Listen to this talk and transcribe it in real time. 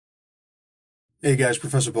Hey guys,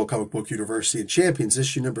 Professor Bill, Comic Book University and Champions,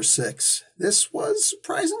 issue number 6. This was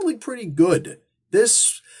surprisingly pretty good.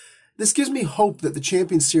 This gives me hope that the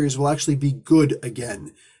Champions series will actually be good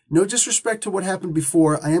again. No disrespect to what happened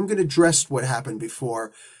before, I am going to address what happened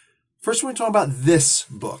before. First, we're going to talk about this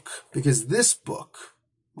book, because this book,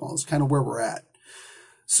 well, is kind of where we're at.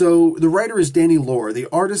 So, the writer is Danny Lore. The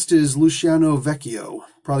artist is Luciano Vecchio.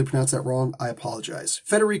 Probably pronounced that wrong. I apologize.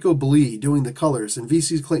 Federico Blee doing the colors, and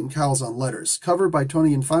VC's Clayton Cowles on letters. Cover by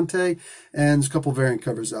Tony Infante, and a couple variant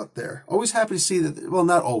covers out there. Always happy to see that, well,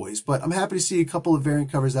 not always, but I'm happy to see a couple of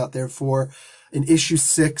variant covers out there for an issue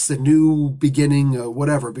 6, a new beginning,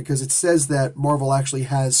 whatever, because it says that Marvel actually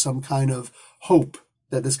has some kind of hope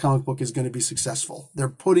that this comic book is going to be successful. They're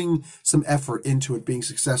putting some effort into it being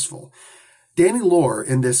successful. Danny Lore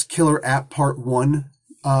in this Killer App Part 1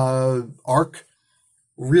 arc,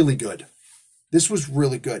 really good. This was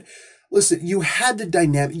really good. Listen, you had the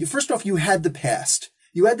dynamic. First off, you had the past.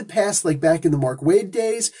 You had the past like back in the Mark Waid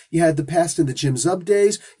days. You had the past in the Jim Zub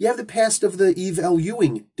days. You have the past of the Eve L.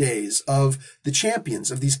 Ewing days of the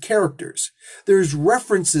champions, of these characters. There's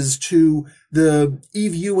references to the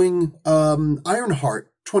Eve Ewing Ironheart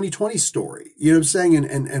 2020 story, you know what I'm saying,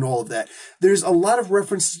 and all of that. There's a lot of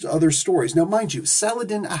references to other stories. Now, mind you,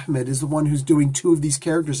 Saladin Ahmed is the one who's doing 2 of these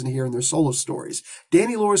characters in here in their solo stories.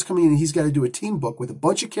 Danny Lore is coming in and he's got to do a team book with a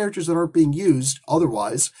bunch of characters that aren't being used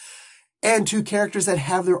otherwise, and 2 characters that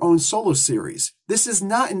have their own solo series. This is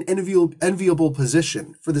not an enviable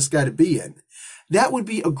position for this guy to be in. That would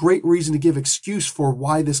be a great reason to give excuse for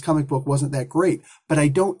why this comic book wasn't that great, but I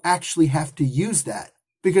don't actually have to use that,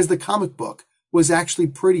 because the comic book was actually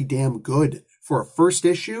pretty damn good for a first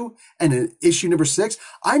issue and an issue number 6.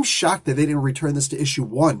 I'm shocked that they didn't return this to issue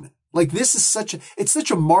 1. Like, this is it's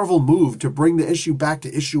such a Marvel move to bring the issue back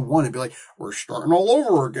to issue 1 and be like, we're starting all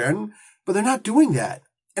over again. But they're not doing that.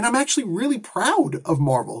 And I'm actually really proud of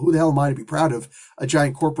Marvel. Who the hell am I to be proud of a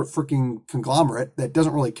giant corporate freaking conglomerate that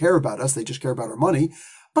doesn't really care about us? They just care about our money.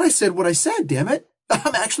 But I said what I said, damn it.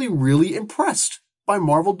 I'm actually really impressed by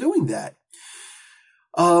Marvel doing that.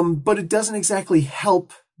 But it doesn't exactly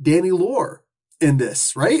help Danny Lore in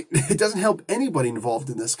this, right? It doesn't help anybody involved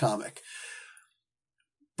in this comic.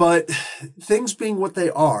 But things being what they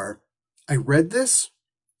are, I read this.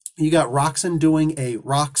 You got Roxxon doing a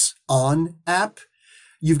Rox On app.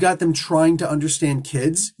 You've got them trying to understand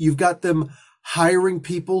kids. You've got them hiring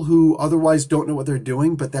people who otherwise don't know what they're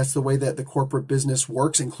doing, but that's the way that the corporate business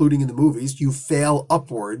works, including in the movies. You fail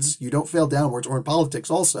upwards. You don't fail downwards, or in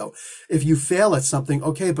politics also. If you fail at something,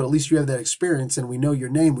 okay, but at least you have that experience and we know your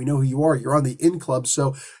name. We know who you are. You're on the in club,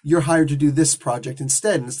 so you're hired to do this project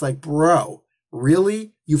instead. And it's like, bro,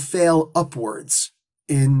 really? You fail upwards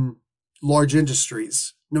in large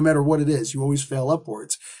industries. No matter what it is, you always fail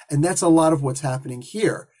upwards. And that's a lot of what's happening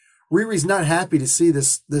here. Riri's not happy to see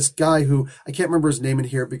this guy who, I can't remember his name in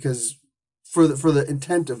here because for the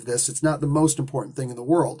intent of this, it's not the most important thing in the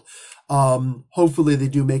world. Hopefully they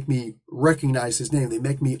do make me recognize his name. They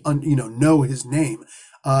make me, know his name.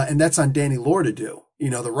 And that's on Danny Lore to do,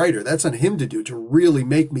 the writer. That's on him to do, to really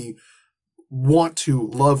make me want to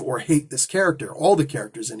love or hate this character, all the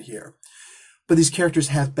characters in here. But these characters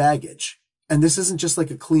have baggage. And this isn't just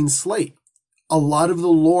like a clean slate. A lot of the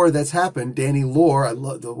lore that's happened, Danny Lore, I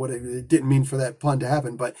love what it didn't mean for that pun to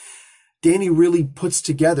happen, but Danny really puts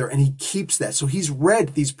together and he keeps that. So he's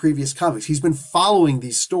read these previous comics. He's been following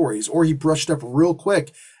these stories, or he brushed up real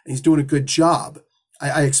quick and he's doing a good job.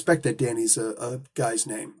 I expect that Danny's a guy's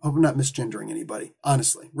name. I hope I'm not misgendering anybody.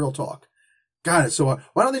 Honestly, real talk. Got it. So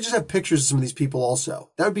why don't they just have pictures of some of these people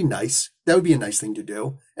also? That would be nice. That would be a nice thing to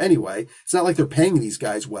do. Anyway, it's not like they're paying these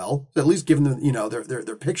guys well. At least give them,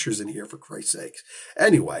 their pictures in here, for Christ's sakes.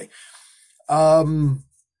 Anyway, the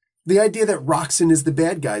idea that Roxxon is the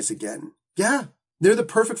bad guys again. Yeah, they're the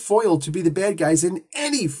perfect foil to be the bad guys in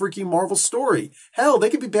any freaking Marvel story. Hell,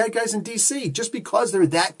 they could be bad guys in DC just because they're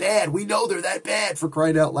that bad. We know they're that bad, for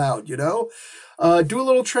crying out loud, Do a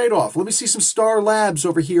little trade-off. Let me see some Star Labs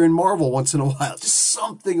over here in Marvel once in a while. Just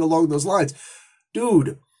something along those lines.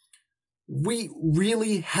 Dude, we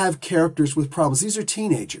really have characters with problems. These are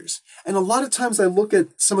teenagers. And a lot of times I look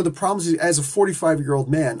at some of the problems as a 45-year-old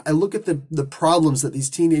man. I look at the problems that these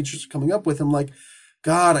teenagers are coming up with. I'm like,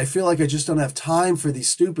 God, I feel like I just don't have time for these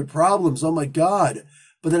stupid problems. Oh my God.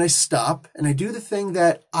 But then I stop and I do the thing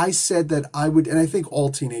that I said that I would, and I think all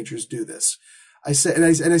teenagers do this. I said, and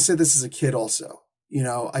I said this as a kid also,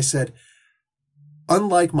 I said,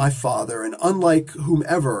 unlike my father and unlike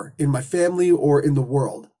whomever in my family or in the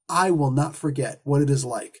world, I will not forget what it is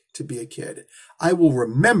like to be a kid. I will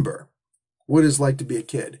remember what it is like to be a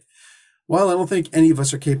kid. Well, I don't think any of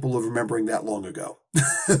us are capable of remembering that long ago,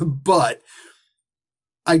 but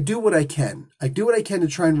I do what I can. I do what I can to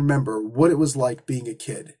try and remember what it was like being a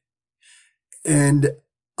kid. And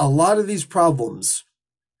a lot of these problems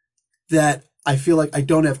that I feel like I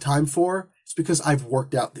don't have time for, it's because I've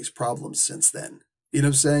worked out these problems since then. You know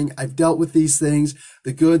what I'm saying? I've dealt with these things,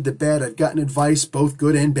 the good, the bad. I've gotten advice, both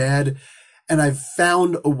good and bad. And I've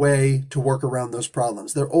found a way to work around those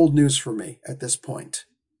problems. They're old news for me at this point.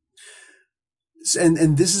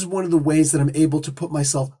 And this is one of the ways that I'm able to put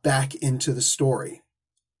myself back into the story.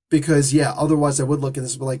 Because, yeah, otherwise I would look at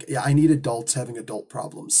this and be like, yeah, I need adults having adult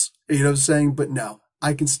problems. You know what I'm saying? But no,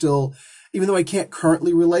 I can still, even though I can't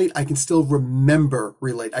currently relate, I can still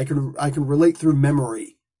relate. I can relate through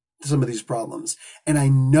memory to some of these problems. And I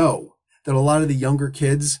know that a lot of the younger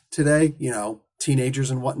kids today, you know,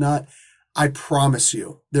 teenagers and whatnot, I promise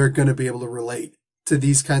you they're going to be able to relate to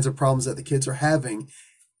these kinds of problems that the kids are having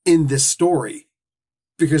in this story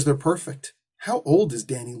because they're perfect. How old is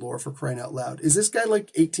Danny Lore, for crying out loud? Is this guy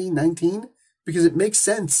like 18, 19? Because it makes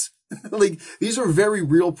sense. Like, these are very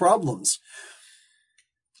real problems.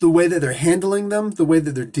 The way that they're handling them, the way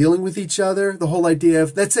that they're dealing with each other, the whole idea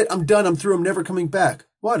of, that's it, I'm done, I'm through, I'm never coming back.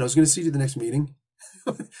 What? I was going to see you at the next meeting.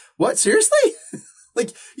 What? Seriously?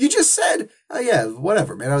 Like, you just said, oh yeah,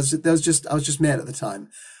 whatever, man. I was just mad at the time.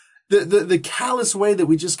 The callous way that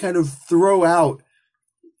we just kind of throw out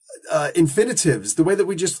infinitives, the way that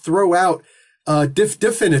we just throw out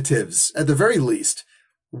definitives at the very least.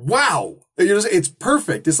 Wow. You know, it's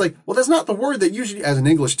perfect. It's like, well, that's not the word that you should, as an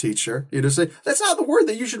English teacher, you know, say, that's not the word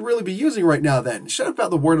that you should really be using right now then. Shut up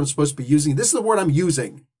about the word I'm supposed to be using. This is the word I'm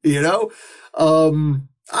using, you know?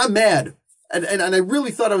 I'm mad. And I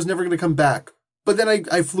really thought I was never going to come back. But then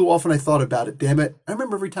I flew off and I thought about it. Damn it. I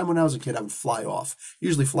remember every time when I was a kid, I would fly off.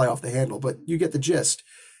 Usually fly off the handle, but you get the gist.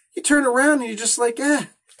 You turn around and you're just like,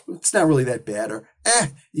 it's not really that bad. Or,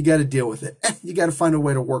 you got to deal with it. You got to find a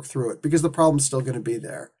way to work through it because the problem's still going to be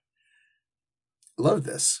there. I love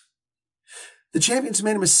this. The champions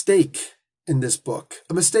made a mistake in this book,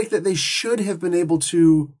 a mistake that they should have been able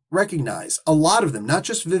to recognize. A lot of them, not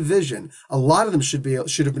just Vision, a lot of them should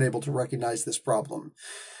have been able to recognize this problem.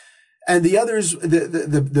 And the others,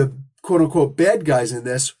 the quote unquote bad guys in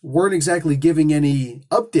this weren't exactly giving any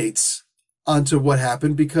updates onto what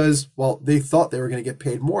happened because, well, they thought they were going to get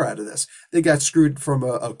paid more out of this. They got screwed from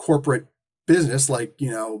a corporate business like, you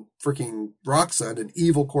know, freaking Roxxon, an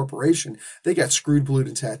evil corporation. They got screwed, blued,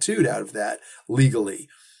 and tattooed out of that legally.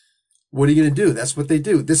 What are you going to do? That's what they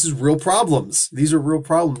do. This is real problems. These are real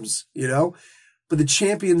problems, you know? But the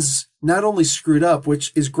champions not only screwed up,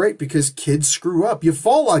 which is great because kids screw up. You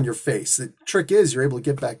fall on your face. The trick is you're able to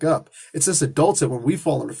get back up. It's us adults that when we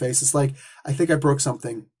fall on our face, it's like, I think I broke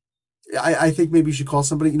something. I think maybe you should call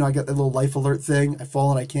somebody. You know, I got that little life alert thing. I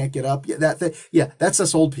fall and I can't get up. Yeah, that thing. Yeah, that's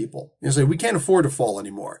us old people. You know, so we can't afford to fall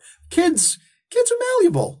anymore. Kids are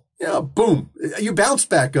malleable. You know, boom, you bounce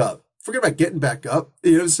back up. Forget about getting back up.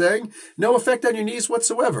 You know what I'm saying? No effect on your knees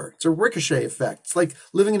whatsoever. It's a ricochet effect. It's like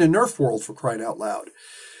living in a Nerf world, for crying out loud.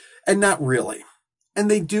 And not really.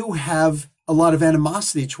 And they do have a lot of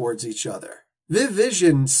animosity towards each other.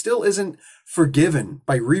 Vision still isn't forgiven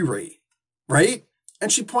by Riri, right?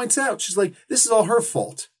 And she points out, she's like, this is all her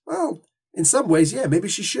fault. Well, in some ways, yeah, maybe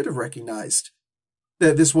she should have recognized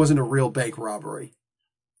that this wasn't a real bank robbery.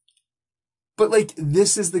 But like,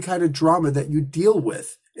 this is the kind of drama that you deal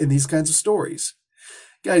with in these kinds of stories.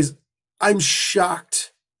 Guys, I'm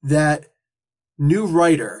shocked that new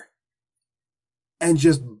writer and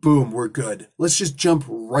just boom, we're good. Let's just jump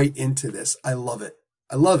right into this. I love it.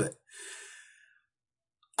 I love it.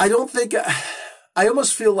 I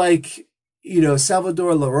almost feel like, you know,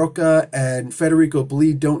 Salvador Larroca and Federico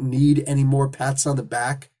Blee don't need any more pats on the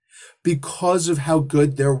back because of how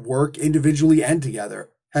good their work individually and together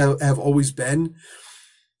have always been.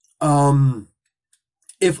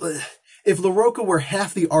 If Larroca were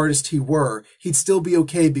half the artist he'd still be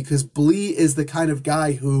okay because Blee is the kind of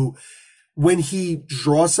guy who, when he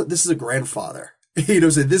draws, this is a grandfather. You know,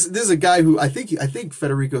 so this is a guy who I think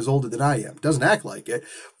Federico's older than I am. Doesn't act like it,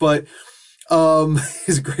 but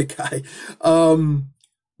he's a great guy.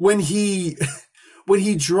 When he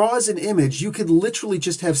draws an image, you could literally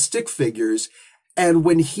just have stick figures. And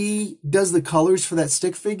when he does the colors for that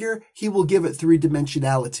stick figure, he will give it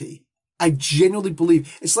three-dimensionality. I genuinely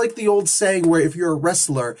believe it's like the old saying where if you're a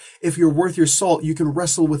wrestler, if you're worth your salt, you can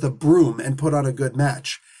wrestle with a broom and put on a good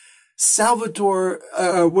match. Salvatore,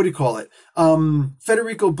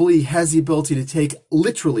 Federico Blee has the ability to take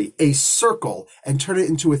literally a circle and turn it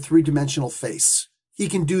into a three-dimensional face. He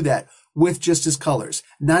can do that with just his colors,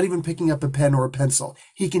 not even picking up a pen or a pencil.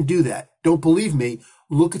 He can do that. Don't believe me?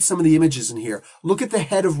 Look at some of the images in here. Look at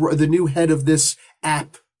the new head of this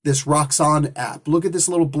app this Roxanne app. Look at this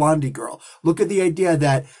little blondie girl. Look at the idea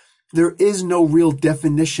that there is no real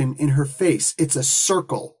definition in her face. It's a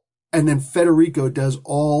circle. And then Federico does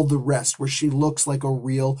all the rest, where she looks like a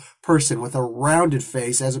real person with a rounded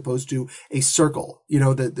face as opposed to a circle. You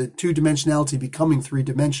know, the two-dimensionality becoming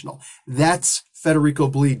three-dimensional. That's Federico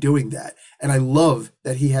Blee doing that. And I love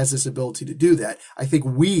that he has this ability to do that. I think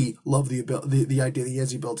we love the idea that he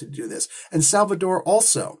has the ability to do this. And Salvador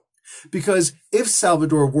also. Because if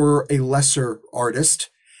Salvador were a lesser artist,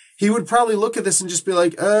 he would probably look at this and just be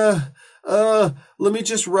like, let me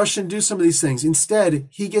just rush and do some of these things. Instead,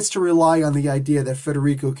 he gets to rely on the idea that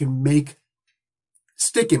Federico can make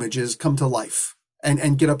stick images come to life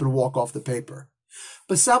and get up and walk off the paper.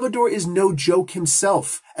 But Salvador is no joke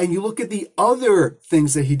himself. And you look at the other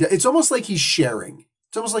things that he does, it's almost like he's sharing.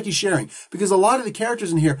 It's almost like he's sharing, because a lot of the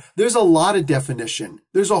characters in here, there's a lot of definition.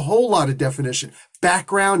 There's a whole lot of definition,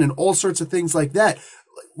 background and all sorts of things like that.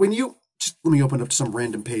 When you, just let me open up some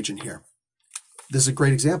random page in here. This is a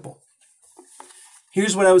great example.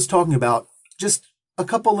 Here's what I was talking about. Just a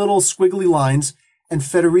couple little squiggly lines, and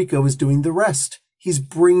Federico is doing the rest. He's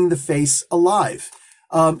bringing the face alive.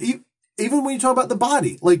 Even when you talk about the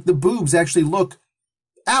body, like the boobs actually look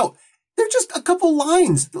out. They're just a couple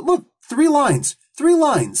lines. Look, 3 lines. 3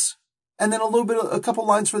 lines. And then a couple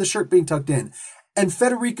lines for the shirt being tucked in. And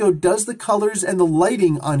Federico does the colors and the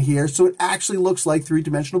lighting on here so it actually looks like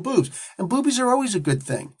 3-dimensional boobs. And boobies are always a good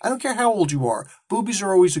thing. I don't care how old you are. Boobies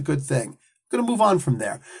are always a good thing. I'm going to move on from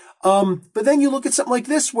there. But then you look at something like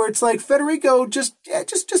this where it's like Federico just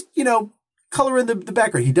you know, color in the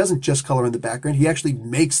background. He doesn't just color in the background. He actually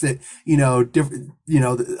makes it, you know, different, you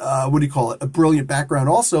know, what do you call it? A brilliant background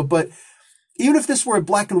also. But even if this were a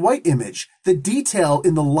black and white image, the detail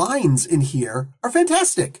in the lines in here are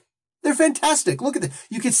fantastic. They're fantastic. Look at that.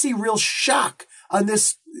 You can see real shock on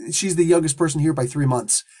this. She's the youngest person here by 3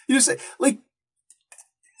 months. You just say, like,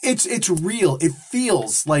 it's real. It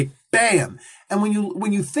feels like bam. And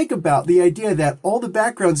when you think about the idea that all the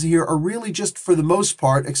backgrounds here are really just, for the most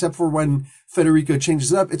part, except for when Federico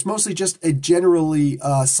changes it up, it's mostly just a generally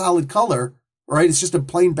solid color, right? It's just a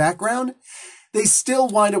plain background. They still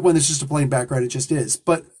wind up when it's just a plain background. It just is.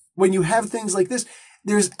 But when you have things like this,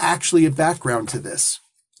 there's actually a background to this.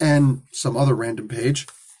 And some other random page.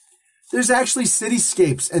 There's actually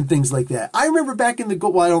cityscapes and things like that. I remember back in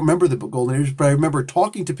well, I don't remember the Golden Age, but I remember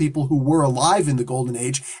talking to people who were alive in the Golden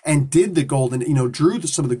Age and did the Golden, you know, drew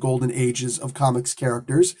some of the Golden Ages of comics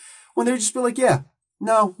characters, when they would just be like, yeah,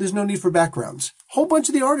 no, there's no need for backgrounds. Whole bunch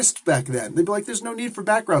of the artists back then, they'd be like, there's no need for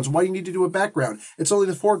backgrounds. Why do you need to do a background? It's only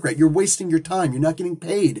the foreground. You're wasting your time. You're not getting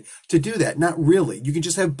paid to do that. Not really. You can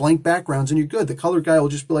just have blank backgrounds and you're good. The color guy will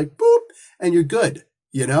just be like, boop, and you're good.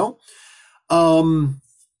 You know? And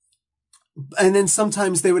then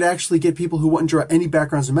sometimes they would actually get people who wouldn't draw any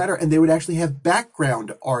backgrounds no matter, and they would actually have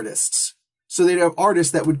background artists. So they'd have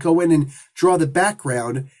artists that would go in and draw the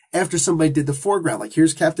background after somebody did the foreground. Like,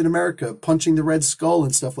 here's Captain America punching the Red Skull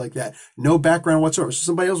and stuff like that. No background whatsoever. So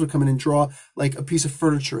somebody else would come in and draw like a piece of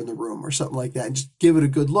furniture in the room or something like that and just give it a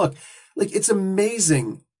good look. Like, it's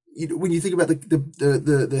amazing, you know, when you think about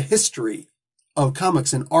the history of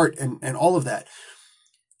comics and art and all of that.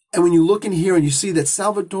 And when you look in here and you see that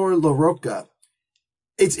Salvador Larroca,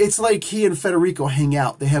 it's like he and Federico hang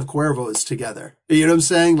out. They have Cuervos together. You know what I'm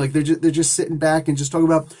saying? Like, they're just sitting back and just talking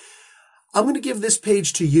about, I'm going to give this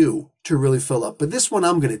page to you to really fill up, but this one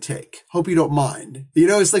I'm going to take. Hope you don't mind. You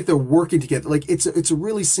know, it's like they're working together. Like, it's a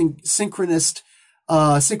really synchronistic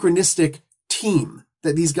team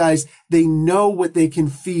that these guys, they know what they can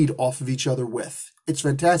feed off of each other with. It's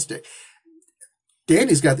fantastic.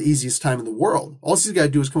 Danny's got the easiest time in the world. All he's got to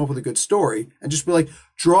do is come up with a good story and just be like,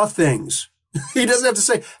 draw things. He doesn't have to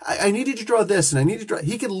say, I need you to draw this and I need to draw.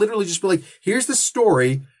 He can literally just be like, here's the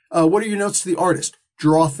story. What are your notes to the artist?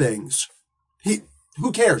 Draw things.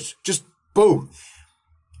 Who cares? Just boom.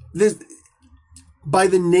 By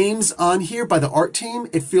the names on here, by the art team,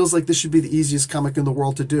 it feels like this should be the easiest comic in the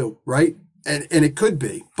world to do, right? And it could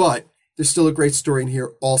be, but there's still a great story in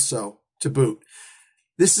here also to boot.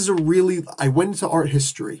 This is I went into art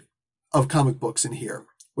history of comic books in here,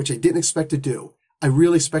 which I didn't expect to do. I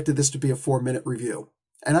really expected this to be a 4-minute review,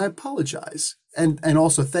 and I apologize. And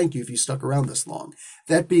also thank you if you stuck around this long.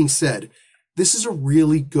 That being said, this is a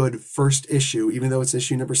really good first issue, even though it's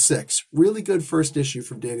issue number 6. Really good first issue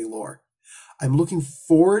from Danny Lore. I'm looking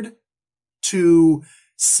forward to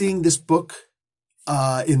seeing this book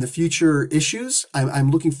in the future issues.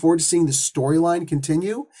 I'm looking forward to seeing the storyline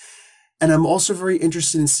continue. And I'm also very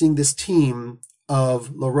interested in seeing this team of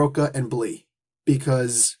Larroca and Blee,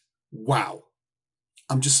 because, wow,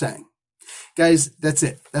 I'm just saying. Guys, that's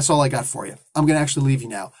it. That's all I got for you. I'm going to actually leave you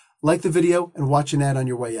now. Like the video and watch an ad on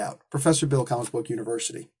your way out. Professor Bill, Comic Book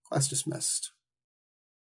University. Class dismissed.